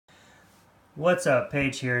What's up,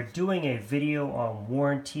 Paige here, doing a video on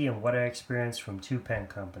warranty and what I experienced from two pen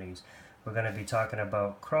companies. We're going to be talking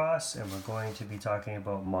about Cross and we're going to be talking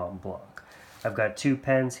about Montblanc. I've got two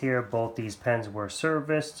pens here. Both these pens were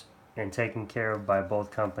serviced and taken care of by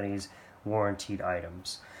both companies' warranted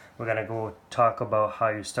items. We're going to go talk about how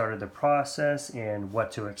you started the process and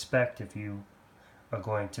what to expect if you are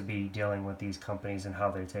going to be dealing with these companies and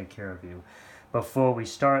how they take care of you. Before we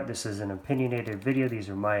start, this is an opinionated video. These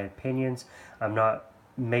are my opinions. I'm not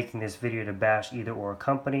making this video to bash either or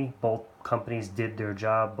company. Both companies did their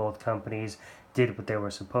job. Both companies did what they were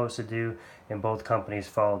supposed to do, and both companies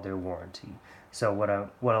followed their warranty. So what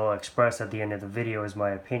I'll express at the end of the video is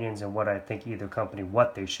my opinions and what I think either company,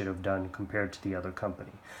 what they should have done compared to the other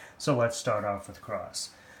company. So let's start off with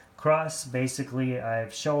Cross. Cross, basically,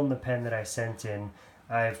 I've shown the pen that I sent in.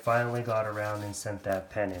 I finally got around and sent that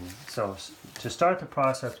pen in. So to start the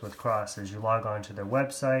process with Cross is you log on to their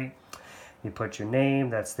website, you put your name,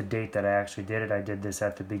 that's the date that I actually did it. I did this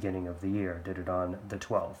at the beginning of the year, did it on the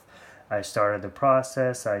 12th. I started the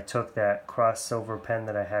process. I took that Cross silver pen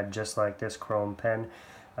that I had just like this chrome pen,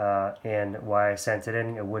 and why I sent it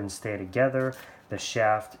in, it wouldn't stay together. The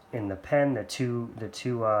shaft in the pen, the two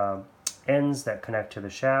ends that connect to the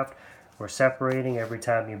shaft were separating every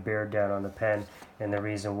time you bared down on the pen, and the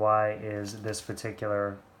reason why is this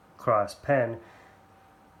particular Cross pen,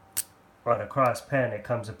 on a Cross pen it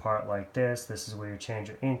comes apart like this. This is where you change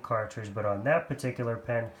your ink cartridge, but on that particular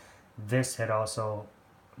pen this had also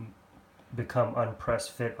become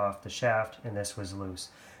unpressed fit off the shaft and this was loose.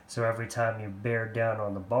 So every time you bared down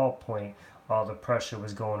on the ballpoint, all the pressure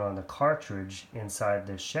was going on the cartridge inside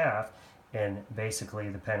this shaft, and basically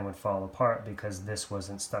the pen would fall apart because this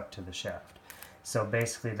wasn't stuck to the shaft. So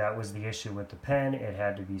basically that was the issue with the pen. It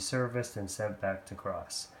had to be serviced and sent back to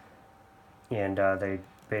Cross, and they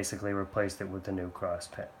basically replaced it with the new Cross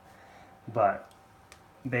pen. But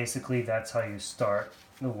basically that's how you start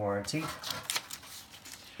the warranty,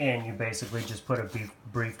 and you basically just put a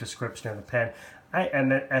brief description of the pen. I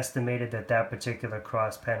estimated that that particular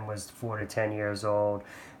Cross pen was 4 to 10 years old.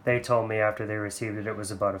 They told me after they received it, it was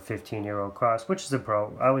about a 15-year-old Cross, which is a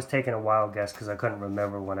pro. I was taking a wild guess because I couldn't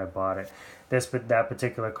remember when I bought it. That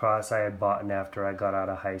particular Cross I had bought after I got out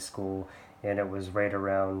of high school, and it was right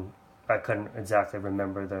around, I couldn't exactly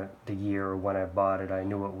remember the year or when I bought it. I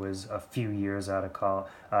knew it was a few years out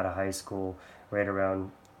of high school, right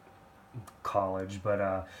around college,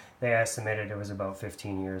 but they estimated it was about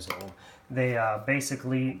 15 years old. They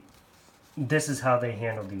basically, this is how they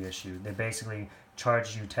handled the issue. They basically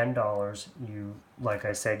charged you $10. You, like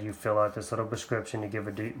I said, you fill out this little description, you give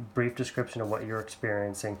a brief description of what you're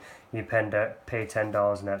experiencing, you pay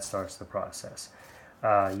 $10, and that starts the process.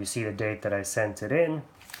 You see the date that I sent it in.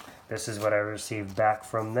 This is what I received back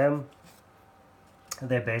from them.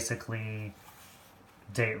 They basically,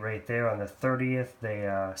 date right there on the 30th,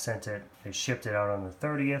 they shipped it out on the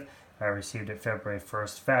 30th. I received it February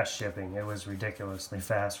 1st, fast shipping. It was ridiculously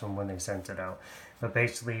fast from when they sent it out. But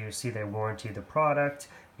basically you see they warranty the product.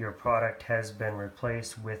 Your product has been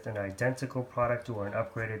replaced with an identical product or an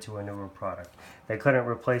upgraded to a newer product. They couldn't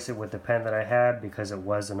replace it with the pen that I had because it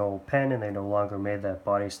was an old pen and they no longer made that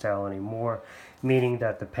body style anymore, meaning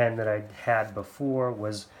that the pen that I had before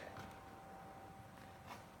was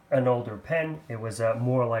an older pen. It was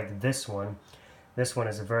more like this one. This one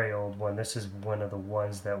is a very old one. This is one of the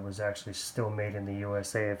ones that was actually still made in the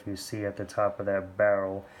USA. If you see at the top of that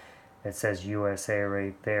barrel, it says USA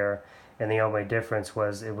right there. And the only difference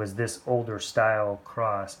was it was this older style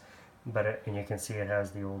Cross, and you can see it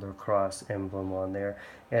has the older Cross emblem on there,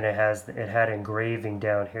 and it had engraving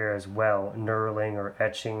down here as well, knurling or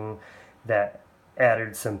etching, that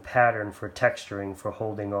added some pattern for texturing for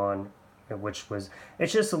holding on,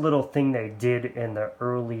 it's just a little thing they did in the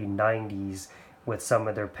early 90s with some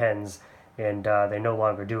of their pens, and they no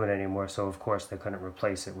longer do it anymore, so of course they couldn't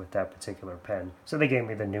replace it with that particular pen. So they gave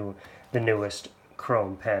me the newest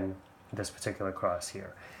chrome pen, this particular Cross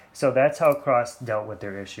here. So that's how Cross dealt with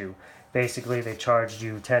their issue. Basically they charged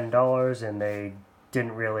you $10 and they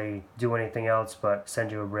didn't really do anything else but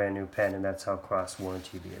send you a brand new pen, and that's how Cross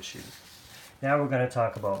warranted the issue. Now we're going to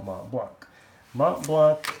talk about Montblanc.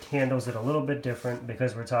 Montblanc handles it a little bit different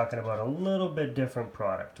because we're talking about a little bit different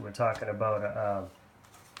product. We're talking about,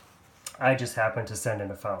 I just happened to send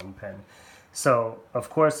in a fountain pen. So, of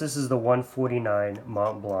course, this is the 149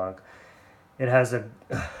 Montblanc. It has a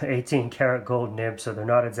 18 karat gold nib, so they're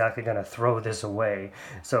not exactly going to throw this away.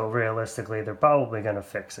 So realistically, they're probably going to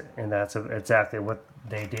fix it. And that's exactly what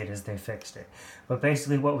they did, is they fixed it. But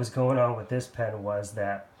basically what was going on with this pen was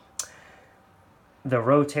that the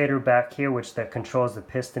rotator back here, which that controls the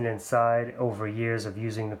piston inside, over years of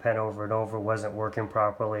using the pen over and over, wasn't working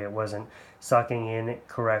properly. It wasn't sucking in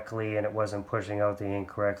correctly, and it wasn't pushing out the ink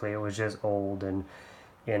correctly. It was just old and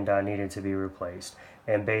needed to be replaced.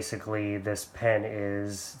 And basically this pen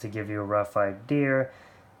is, to give you a rough idea,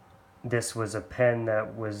 this was a pen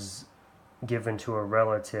that was given to a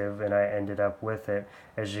relative and I ended up with it.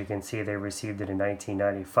 As you can see, they received it in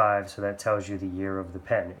 1995, so that tells you the year of the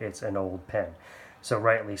pen. It's an old pen. So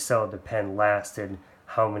rightly so, the pen lasted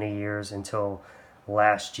how many years until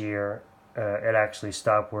last year. It actually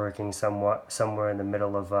stopped working somewhere in the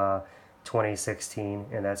middle of 2016,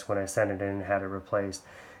 and that's when I sent it in and had it replaced.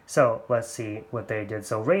 So let's see what they did.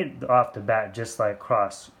 So right off the bat, just like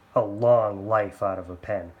Cross, a long life out of a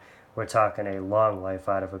pen. We're talking a long life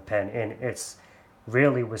out of a pen, and it's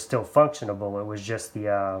really was still functionable. It was just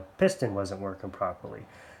the piston wasn't working properly.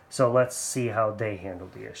 So let's see how they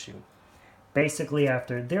handled the issue. Basically,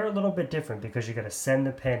 after, they're a little bit different because you got to send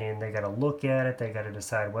the pen in, they got to look at it, they got to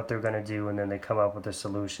decide what they're going to do, and then they come up with a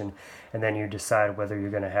solution, and then you decide whether you're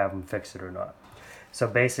going to have them fix it or not. So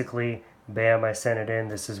basically, bam, I sent it in.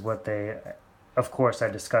 This is what they, of course I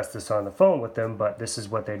discussed this on the phone with them, but this is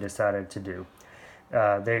what they decided to do.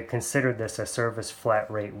 They considered this a service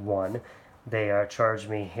flat rate 1. They charged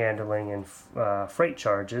me handling and freight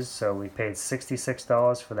charges, so we paid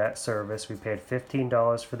 $66 for that service. We paid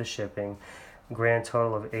 $15 for the shipping, grand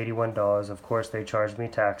total of $81. Of course, they charged me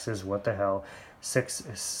taxes. What the hell?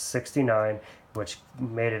 $69, which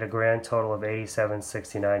made it a grand total of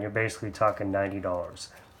 $87.69. You're basically talking $90.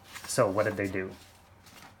 So what did they do?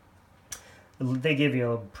 They give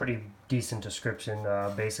you a pretty decent description.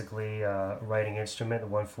 Basically, writing instrument, the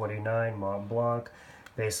 149 Montblanc.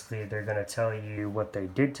 Basically, they're going to tell you what they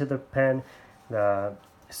did to the pen,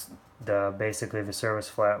 basically the service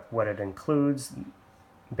flat, what it includes.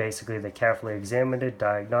 Basically, they carefully examined it,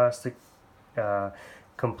 diagnostic,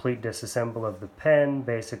 complete disassemble of the pen,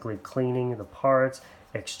 basically cleaning the parts,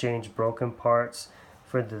 exchange broken parts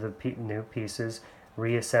for the new pieces,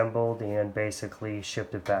 reassembled, and basically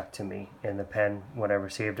shipped it back to me. And the pen, when I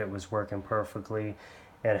received it, was working perfectly,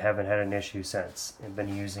 and haven't had an issue since. I've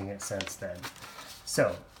been using it since then.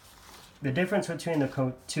 So, the difference between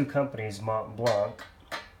the two companies, Montblanc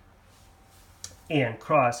and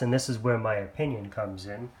Cross, and this is where my opinion comes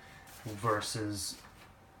in, versus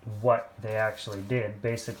what they actually did.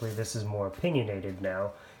 Basically, this is more opinionated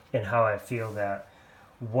now, and how I feel that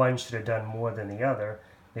one should have done more than the other,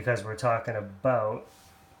 because we're talking about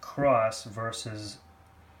Cross versus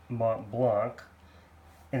Montblanc.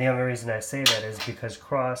 And the only reason I say that is because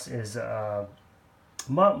Cross is...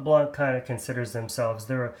 Montblanc kind of considers themselves,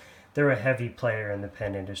 they're a heavy player in the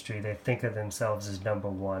pen industry. They think of themselves as number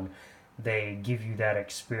one. They give you that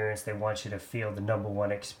experience. They want you to feel the number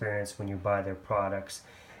one experience when you buy their products.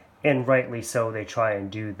 And rightly so, they try and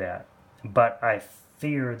do that. But I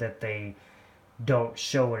fear that they don't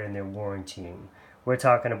show it in their warrantying. We're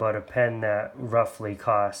talking about a pen that roughly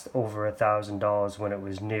cost over $1,000 when it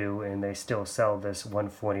was new, and they still sell this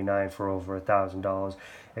 149 for over $1,000,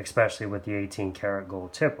 especially with the 18 karat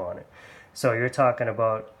gold tip on it. So you're talking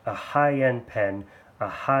about a high-end pen, a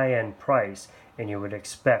high-end price, and you would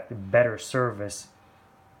expect better service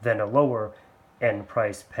than a lower-end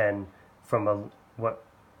price pen from a, what,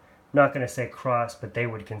 not going to say Cross, but they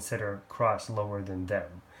would consider Cross lower than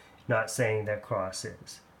them. Not saying that Cross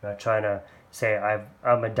is. Not trying to say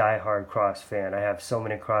I'm a die-hard Cross fan. I have so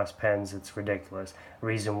many Cross pens, it's ridiculous.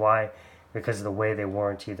 Reason why? Because of the way they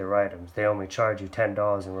warranty their items. They only charge you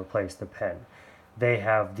 $10 and replace the pen. They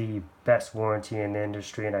have the best warranty in the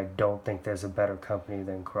industry, and I don't think there's a better company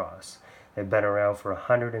than Cross. They've been around for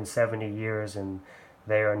 170 years, and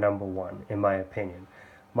they are number one, in my opinion.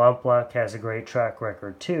 Montblanc has a great track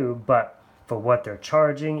record too, but for what they're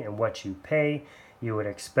charging and what you pay, you would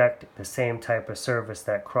expect the same type of service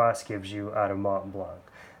that Cross gives you out of Montblanc.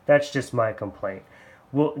 That's just my complaint.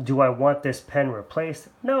 Well, do I want this pen replaced?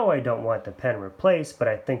 No, I don't want the pen replaced, but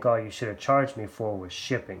I think all you should have charged me for was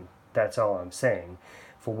shipping. That's all I'm saying.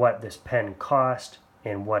 For what this pen cost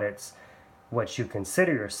and what you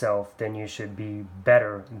consider yourself, then you should be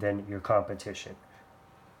better than your competition.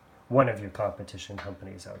 One of your competition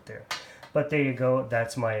companies out there. But there you go,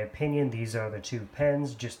 that's my opinion. These are the two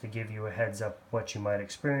pens, just to give you a heads up what you might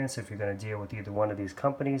experience if you're going to deal with either one of these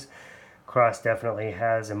companies. Cross definitely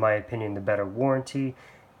has, in my opinion, the better warranty.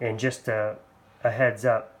 And just a heads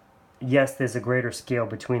up, yes, there's a greater scale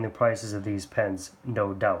between the prices of these pens,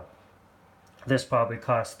 no doubt. This probably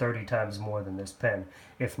costs 30 times more than this pen,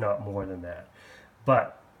 if not more than that.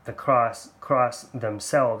 But the Cross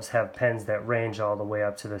themselves have pens that range all the way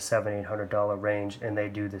up to the $700-800 range, and they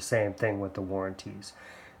do the same thing with the warranties.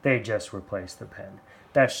 They just replace the pen.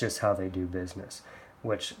 That's just how they do business,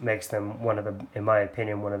 which makes them one of the, in my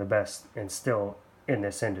opinion, one of the best and still in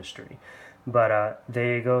this industry. But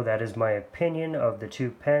there you go. That is my opinion of the two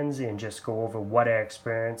pens, and just go over what I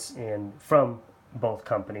experienced from both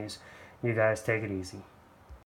companies. You guys take it easy.